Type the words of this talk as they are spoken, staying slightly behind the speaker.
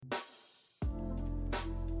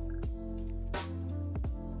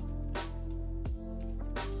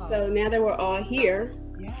So now that we're all here,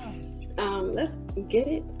 Yes. Let's get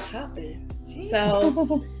it popping. Jeez.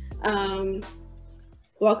 So,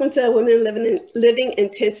 welcome to Women Living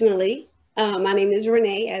Intentionally. My name is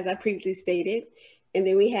Renee, as I previously stated, and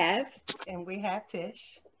then we have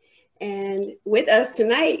Tish. And with us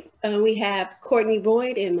tonight, we have Courtney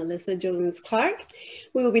Boyd and Melissa Jones Clark.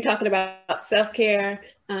 We will be talking about self-care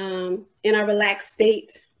in our relaxed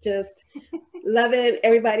state, just loving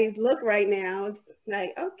everybody's look right now. It's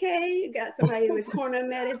like, okay, you got somebody in the corner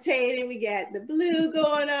meditating. We got the blue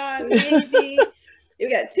going on, maybe. We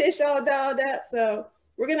got Tish all dolled up. So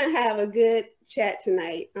we're going to have a good chat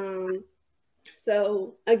tonight.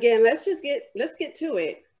 So again, let's get to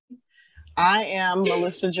it. I am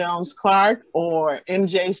Melissa Jones Clark, or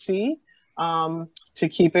MJC. To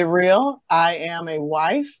keep it real, I am a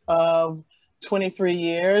wife of 23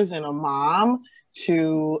 years and a mom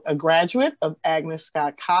to a graduate of Agnes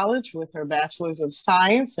Scott College with her Bachelor's of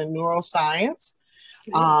Science in Neuroscience,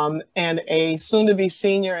 and a soon-to-be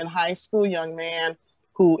senior in high school young man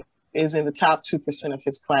who is in the top 2% of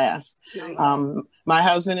his class. Nice. My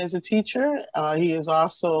husband is a teacher. He is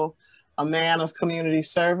also a man of community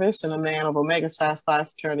service and a man of Omega Psi Phi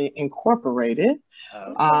Fraternity Incorporated.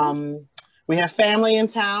 Okay. We have family in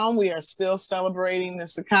town. We are still celebrating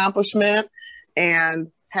this accomplishment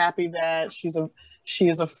and happy that she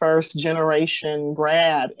is a first generation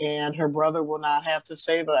grad, and her brother will not have to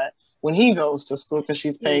say that when he goes to school because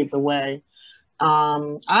she's paved the way.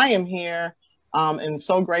 I am here and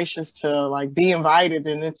so gracious to be invited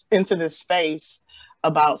into this space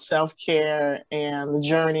about self-care and the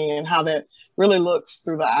journey and how that really looks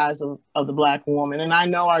through the eyes of the Black woman. And I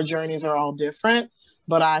know our journeys are all different,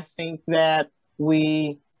 but I think that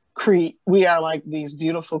we are like these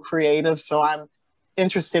beautiful creatives. So I'm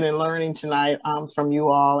interested in learning tonight from you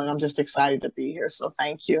all, and I'm just excited to be here. So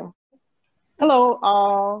thank you. Hello,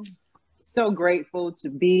 all. So grateful to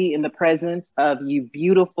be in the presence of you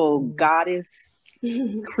beautiful goddess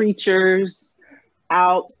creatures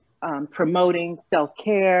out promoting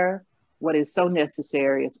self-care, what is so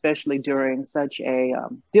necessary, especially during such a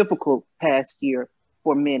difficult past year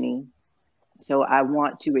for many. So I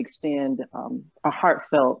want to extend a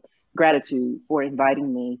heartfelt gratitude for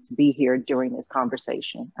inviting me to be here during this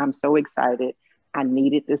conversation. I'm so excited. I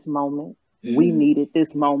needed this moment. We needed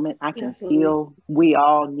this moment. I can feel we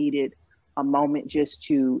all needed a moment just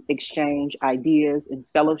to exchange ideas and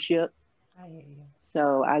fellowship.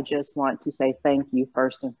 So I just want to say thank you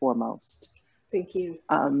first and foremost. Thank you.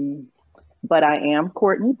 But I am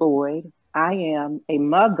Courtney Boyd. I am a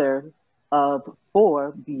mother of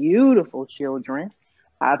 4 beautiful children.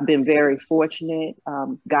 I've been very fortunate.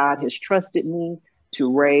 God has trusted me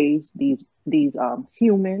to raise these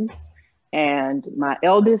humans. And my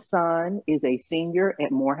eldest son is a senior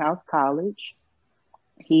at Morehouse College.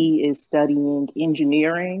 He is studying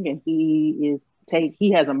engineering, and he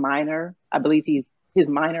has a minor. I believe his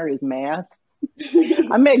minor is math.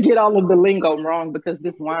 I may get all of the lingo wrong because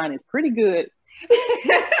this wine is pretty good.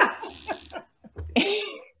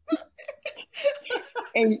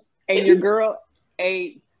 and your girl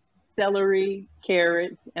ate celery,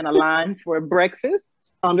 carrots, and a lime for breakfast.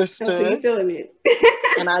 Understood. So you're feeling it.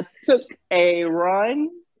 And I took a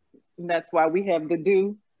run. And that's why we have the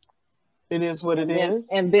dew. It is what it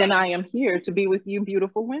is. And then I am here to be with you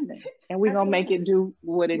beautiful women. And we're going to make it do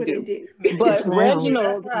what it do. But Yes,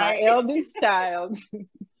 Reginald, right. my eldest child,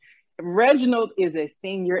 Reginald is a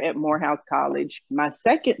senior at Morehouse College. My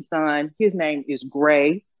second son, his name is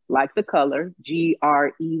Gray, like the color,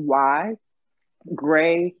 Grey.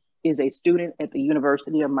 Gray is a student at the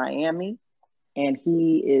University of Miami, and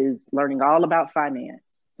he is learning all about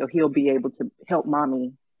finance. So he'll be able to help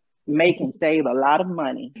mommy make and save a lot of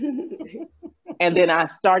money. And then I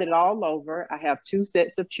started all over. I have 2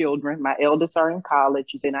 sets of children. My eldest are in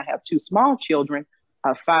college. Then I have 2 small children,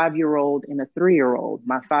 a 5-year-old and a 3-year-old.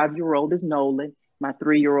 My 5-year-old is Nolan. My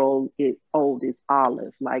 3-year-old is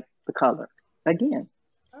Olive, like the color again.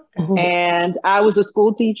 Okay. And I was a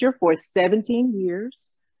school teacher for 17 years.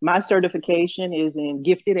 My certification is in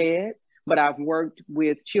gifted ed, but I've worked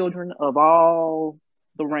with children of all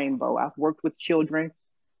the rainbow. I've worked with children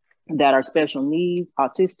that are special needs,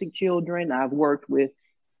 autistic children. I've worked with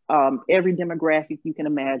every demographic you can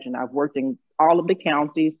imagine. I've worked in all of the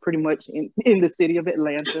counties, pretty much in the city of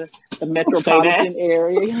Atlanta, the metropolitan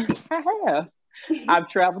area. I have. I've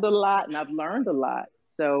traveled a lot and I've learned a lot.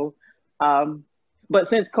 So, but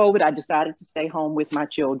since COVID, I decided to stay home with my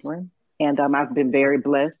children. And I've been very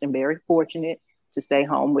blessed and very fortunate to stay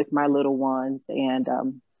home with my little ones and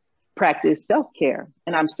practice self-care.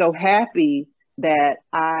 And I'm so happy that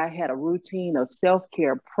I had a routine of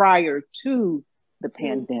self-care prior to the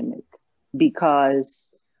pandemic, because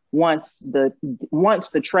once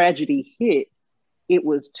the tragedy hit, it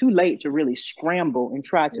was too late to really scramble and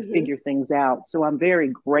try to figure things out. So I'm very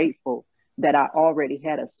grateful that I already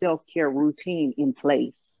had a self-care routine in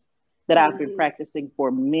place that I've been practicing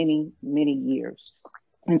for many, many years.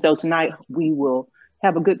 And so tonight we will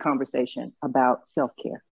have a good conversation about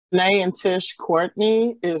self-care. Nay and Tish,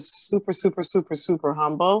 Courtney is super, super, super, super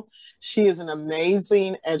humble. She is an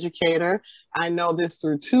amazing educator. I know this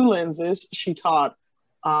through two lenses. She taught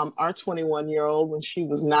our 21-year-old when she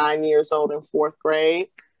was 9 years old in fourth grade.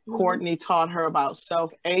 Courtney taught her about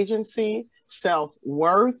self-agency,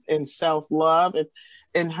 self-worth, and self-love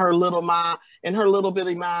in her little mind, in her little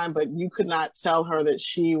bitty mind, but you could not tell her that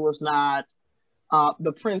she was not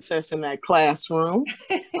the princess in that classroom.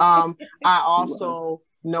 I also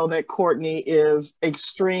know that Courtney is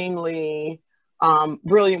extremely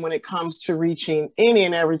brilliant when it comes to reaching any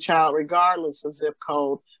and every child, regardless of zip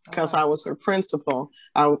code, because I was her principal.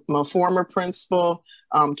 I'm a former principal,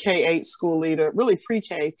 K-8 school leader, really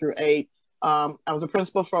pre-K through 8. I was a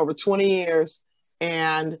principal for over 20 years,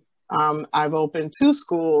 and I've opened 2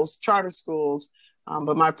 schools, charter schools,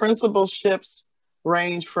 but my principalships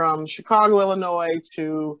range from Chicago, Illinois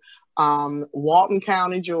to Walton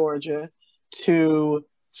County, Georgia, to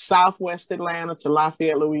Southwest Atlanta, to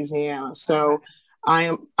Lafayette, Louisiana. So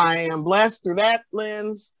I am blessed through that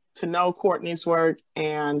lens to know Courtney's work,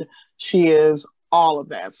 and she is all of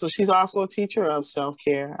that. So she's also a teacher of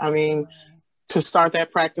self-care. I mean, to start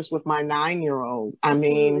that practice with my 9-year-old, I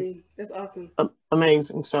mean, that's awesome.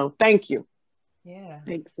 Amazing. So thank you. Yeah.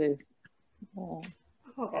 Thanks, sis. Oh.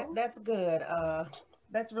 That's good.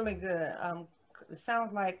 That's really good. It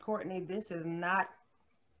sounds like, Courtney, this is not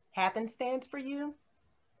happenstance for you.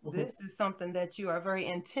 This is something that you are very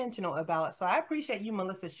intentional about. So I appreciate you,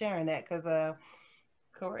 Melissa, sharing that, because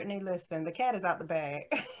Courtney, listen, the cat is out the bag.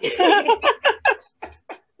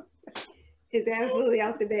 It's absolutely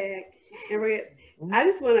out the bag. And I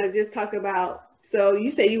just want to just talk about, so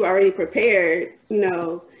you say you already prepared,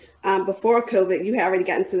 before COVID, you had already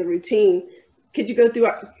gotten to the routine. Could you go through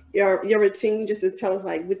your routine just to tell us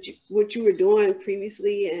like what you were doing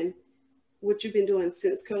previously and what you've been doing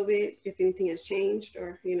since COVID, if anything has changed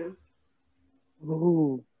or,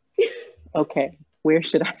 Ooh. Okay, where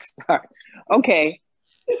should I start? Okay,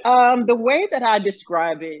 the way that I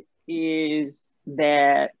describe it is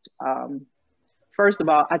that, first of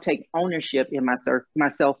all, I take ownership in my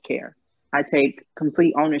self-care. I take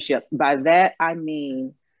complete ownership. By that, I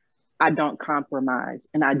mean, I don't compromise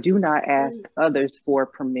and I do not ask others for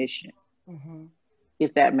permission,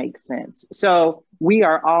 if that makes sense. So we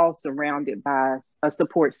are all surrounded by a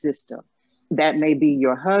support system. That may be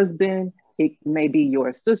your husband, it may be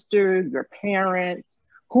your sister, your parents,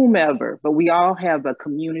 whomever, but we all have a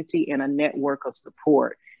community and a network of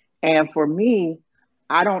support. And for me,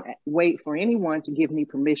 I don't wait for anyone to give me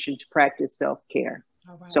permission to practice self-care.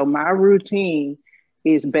 Right. So my routine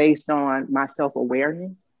is based on my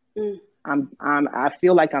self-awareness. I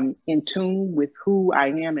feel like I'm in tune with who I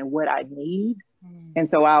am and what I need. And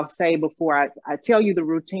so I'll say, before I tell you the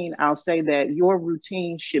routine, I'll say that your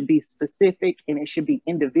routine should be specific and it should be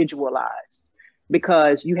individualized,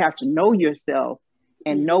 because you have to know yourself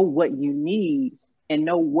and know what you need and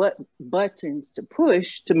know what buttons to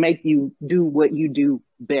push to make you do what you do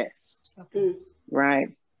best. Right.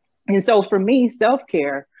 And so for me,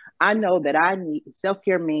 self-care, I know that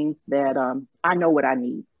self-care means that I know what I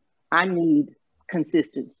need. I need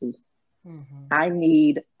consistency. I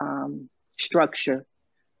need structure.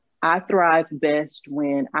 I thrive best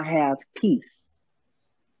when I have peace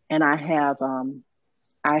and I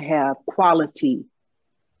have quality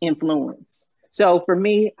influence. So for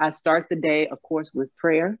me, I start the day, of course, with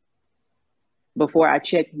prayer. Before I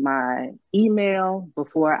check my email,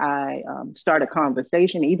 before I start a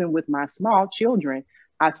conversation, even with my small children,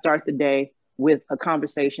 I start the day with a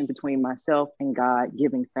conversation between myself and God,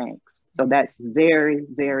 giving thanks. So that's very,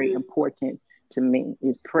 very important to me,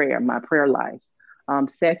 is prayer, my prayer life.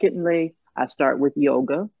 Secondly, I start with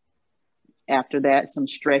yoga. After that, some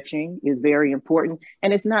stretching is very important.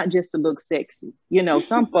 And it's not just to look sexy.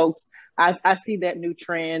 Some folks, I see that new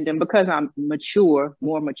trend, and because I'm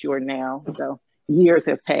more mature now, so years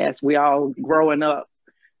have passed, we all growing up.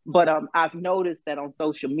 But I've noticed that on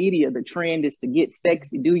social media, the trend is to get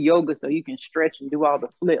sexy, do yoga so you can stretch and do all the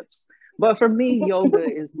flips. But for me, yoga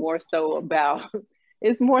is more so about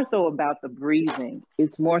the breathing.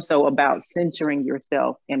 It's more so about centering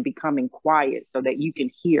yourself and becoming quiet so that you can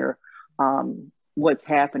hear what's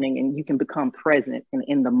happening and you can become present and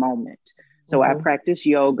in the moment. So I practice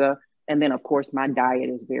yoga. And then, of course, my diet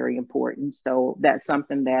is very important. So that's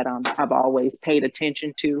something that I've always paid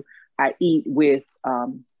attention to. I eat with,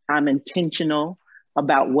 I'm intentional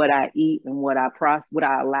about what I eat and what I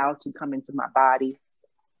allow to come into my body.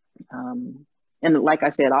 And like I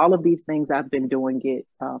said, all of these things I've been doing it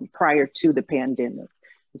prior to the pandemic.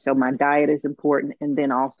 So my diet is important. And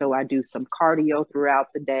then also I do some cardio throughout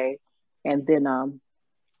the day. And then,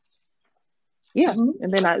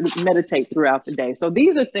 and then I meditate throughout the day. So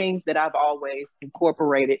these are things that I've always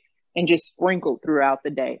incorporated and just sprinkled throughout the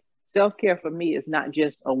day. Self-care for me is not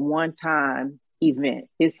just a one-time event.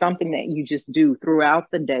 It's something that you just do throughout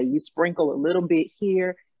the day. You sprinkle a little bit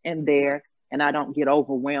here and there, and I don't get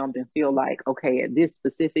overwhelmed and feel like, okay, at this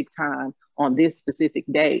specific time on this specific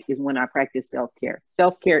day is when I practice self-care.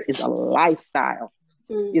 Self-care is a lifestyle.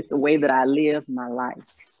 It's the way that I live my life.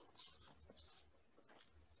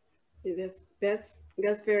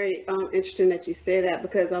 That's very interesting that you say that,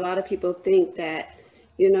 because a lot of people think that,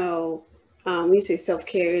 when you say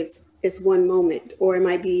self-care is one moment, or it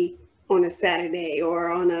might be on a Saturday or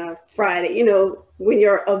on a Friday, when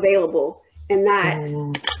you're available, and not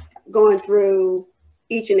going through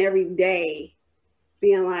each and every day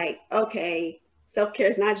being like, okay, self-care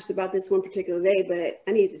is not just about this one particular day, but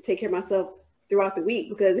I need to take care of myself throughout the week,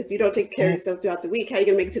 because if you don't take care of yourself throughout the week, how are you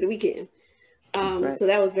going to make it to the weekend? Right. So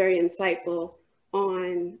that was very insightful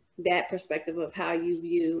on that perspective of how you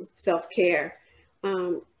view self-care.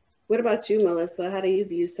 What about you, Melissa? How do you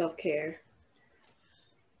view self-care?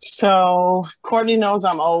 So Courtney knows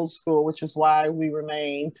I'm old school, which is why we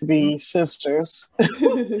remain to be sisters.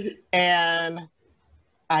 And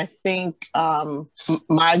I think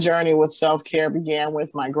my journey with self-care began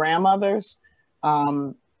with my grandmothers.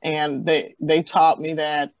 And they taught me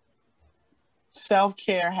that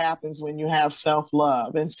self-care happens when you have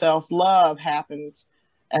self-love, and self-love happens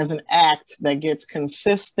as an act that gets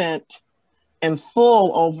consistent and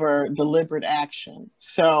full over deliberate action.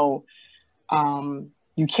 So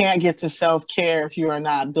you can't get to self-care if you are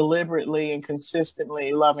not deliberately and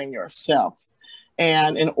consistently loving yourself.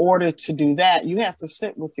 And in order to do that, you have to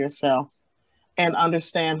sit with yourself and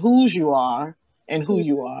understand whose you are and who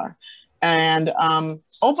you are. And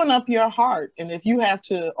open up your heart. And if you have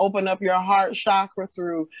to open up your heart chakra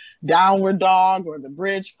through downward dog or the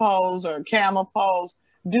bridge pose or camel pose,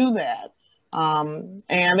 do that. And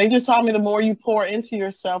they just taught me the more you pour into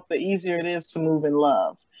yourself, the easier it is to move in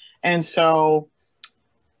love. And so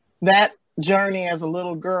that journey as a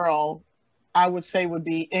little girl, I would say, would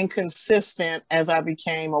be inconsistent as I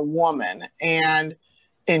became a woman and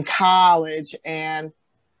in college. And,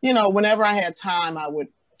 whenever I had time, I would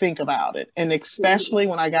think about it. And especially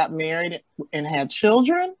when I got married and had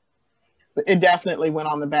children, it definitely went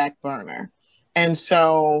on the back burner. And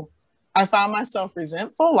so I found myself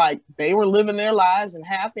resentful, like they were living their lives and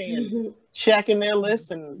happy and checking their lists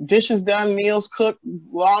and dishes done, meals cooked,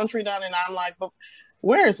 laundry done. And I'm like, but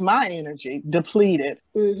where is my energy? Depleted.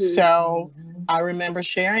 So I remember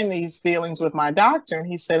sharing these feelings with my doctor, and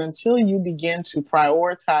he said, until you begin to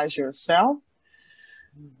prioritize yourself,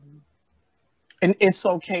 and it's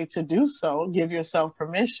okay to do so, give yourself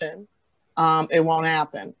permission, it won't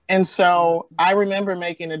happen. And so I remember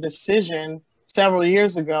making a decision several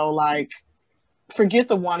years ago, like, forget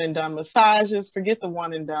the one and done massages, forget the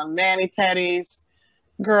one and done mani-pedis.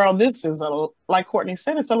 Girl, this is like Courtney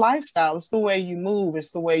said, it's a lifestyle. It's the way you move.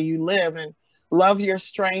 It's the way you live, and love your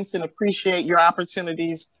strengths and appreciate your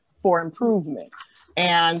opportunities for improvement.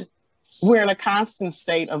 And we're in a constant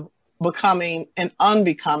state of becoming and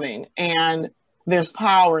unbecoming, and there's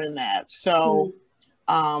power in that. So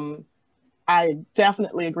I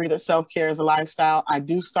definitely agree that self-care is a lifestyle. I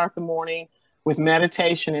do start the morning with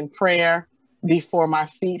meditation and prayer before my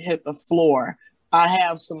feet hit the floor. I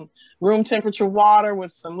have some room temperature water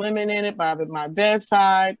with some lemon in it by my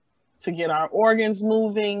bedside to get our organs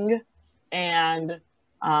moving. And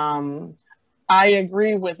I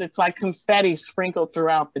agree with, it's like confetti sprinkled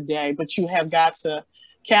throughout the day, but you have got to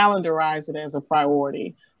calendarize it as a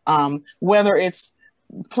priority. Whether it's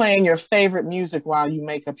playing your favorite music while you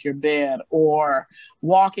make up your bed, or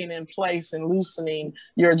walking in place and loosening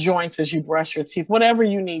your joints as you brush your teeth, whatever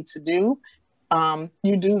you need to do,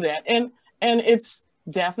 you do that. And it's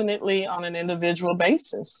definitely on an individual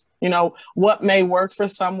basis. What may work for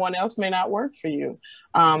someone else may not work for you.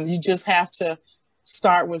 You just have to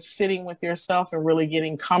start with sitting with yourself and really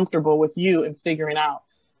getting comfortable with you and figuring out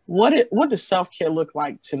what does self-care look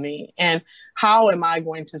like to me, and how am I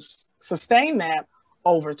going to sustain that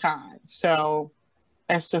over time. So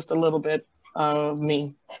that's just a little bit of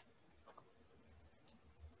me.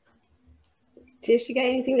 Tish, you got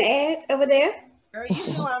anything to add over there? Girl,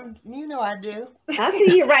 you know I do. I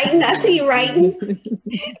see you writing. I see you writing.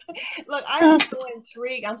 Look, I'm so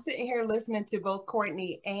intrigued. I'm sitting here listening to both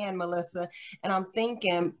Courtney and Melissa, and I'm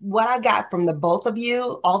thinking what I got from the both of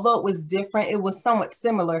you, although it was different, it was somewhat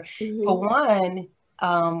similar. Mm-hmm. For one,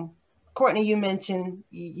 Courtney, you mentioned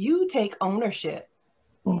you take ownership.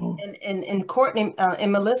 Mm-hmm. And Courtney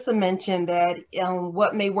and Melissa mentioned that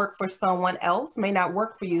what may work for someone else may not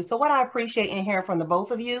work for you. So what I appreciate in hearing from the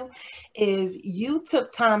both of you is you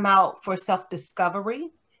took time out for self-discovery,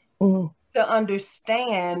 mm-hmm. to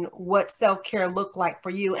understand what self-care looked like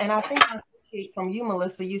for you. And I think I appreciate from you,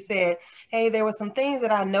 Melissa, you said, hey, there were some things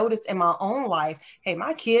that I noticed in my own life. Hey,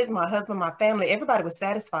 my kids, my husband, my family, everybody was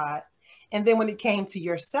satisfied. And then when it came to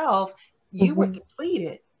yourself, you mm-hmm. were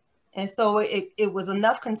depleted. And so it was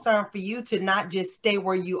enough concern for you to not just stay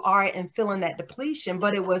where you are and feeling that depletion,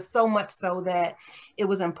 but it was so much so that it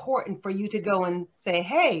was important for you to go and say,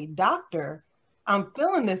 hey, doctor, I'm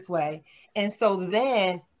feeling this way. And so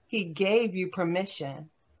then he gave you permission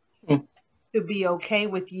to be okay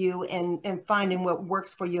with you and finding what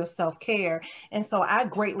works for your self-care. And so I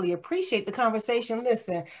greatly appreciate the conversation.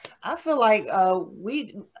 Listen, I feel like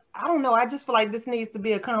I don't know. I just feel like this needs to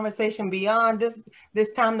be a conversation beyond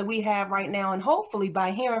this time that we have right now. And hopefully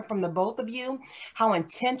by hearing from the both of you, how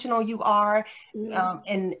intentional you are. Mm-hmm.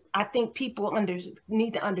 And I think people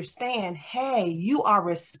need to understand, hey, you are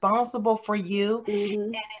responsible for you. Mm-hmm.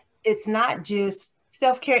 And it's not just,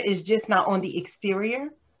 self-care is just not on the exterior.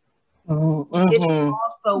 Mm-hmm. It's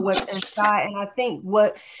also what's inside. And I think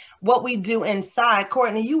what we do inside,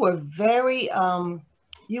 Courtney, you were very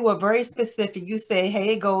specific. You say,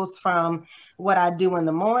 hey, it goes from what I do in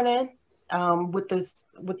the morning with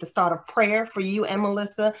the start of prayer for you and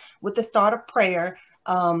Melissa, with the start of prayer.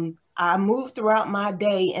 I move throughout my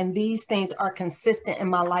day and these things are consistent in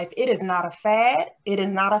my life. It is not a fad. It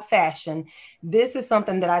is not a fashion. This is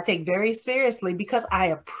something that I take very seriously because I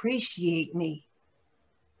appreciate me.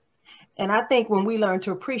 And I think when we learn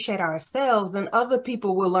to appreciate ourselves, then other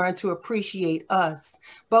people will learn to appreciate us.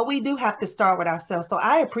 But we do have to start with ourselves. So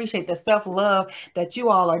I appreciate the self-love that you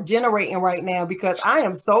all are generating right now because I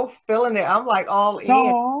am so feeling it. I'm like all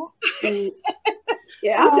in.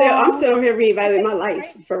 Yeah, I'm still here reevaluating my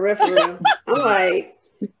life for real. I'm like,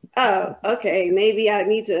 oh, okay, maybe I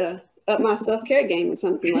need to up my self-care game or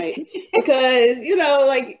something because,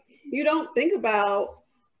 like you don't think about,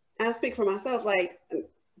 I speak for myself, like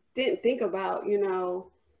didn't think about,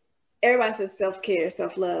 everybody says self-care,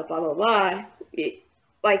 self-love, blah, blah, blah.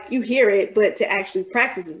 Like you hear it, but to actually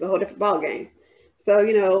practice is a whole different ballgame.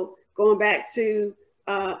 So, going back to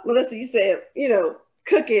Melissa, you said,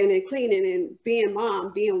 cooking and cleaning and being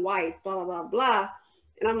mom, being wife, blah, blah, blah, blah.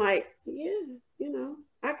 And I'm like, yeah,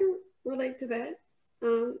 I can relate to that.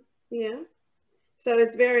 Yeah. So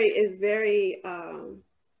it's very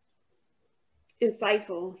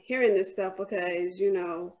insightful hearing this stuff because,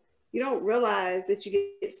 you don't realize that you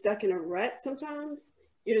get stuck in a rut sometimes.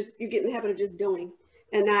 You get in the habit of just doing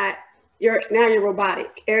and now you're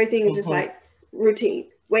robotic. Everything is just like routine.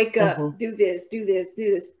 Wake up, do this,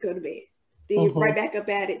 go to bed. Then you're right back up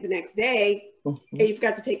at it the next day and you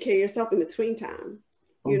forgot to take care of yourself in between time,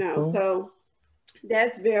 So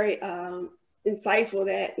that's very insightful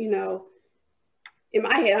that, in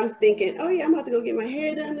my head, I'm thinking, oh yeah, I'm about to go get my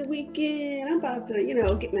hair done the weekend. I'm about to,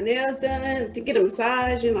 get my nails done, to get a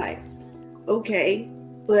massage. And like, okay,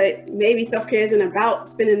 but maybe self-care isn't about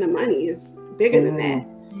spending the money. It's bigger than that.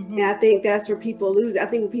 Mm-hmm. And I think that's where people lose it. I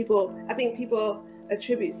think people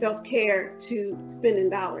attribute self-care to spending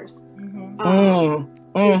dollars.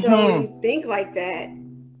 And so when you think like that,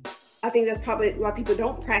 I think that's probably why people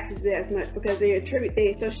don't practice it as much because they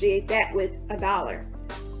associate that with a dollar.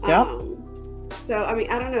 Yep. So, I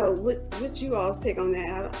don't know, what's you all's take on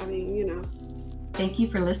that? Thank you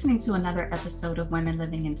for listening to another episode of Women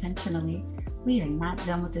Living Intentionally. We are not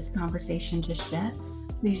done with this conversation just yet.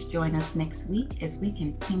 Please join us next week as we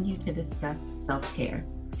continue to discuss self-care.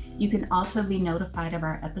 You can also be notified of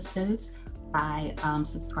our episodes by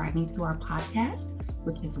subscribing to our podcast,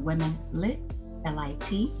 which is Women Lit,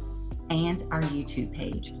 LIT, and our YouTube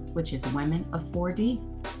page, which is Women of 4D.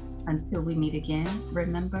 Until we meet again,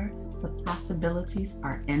 remember, the possibilities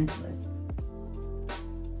are endless.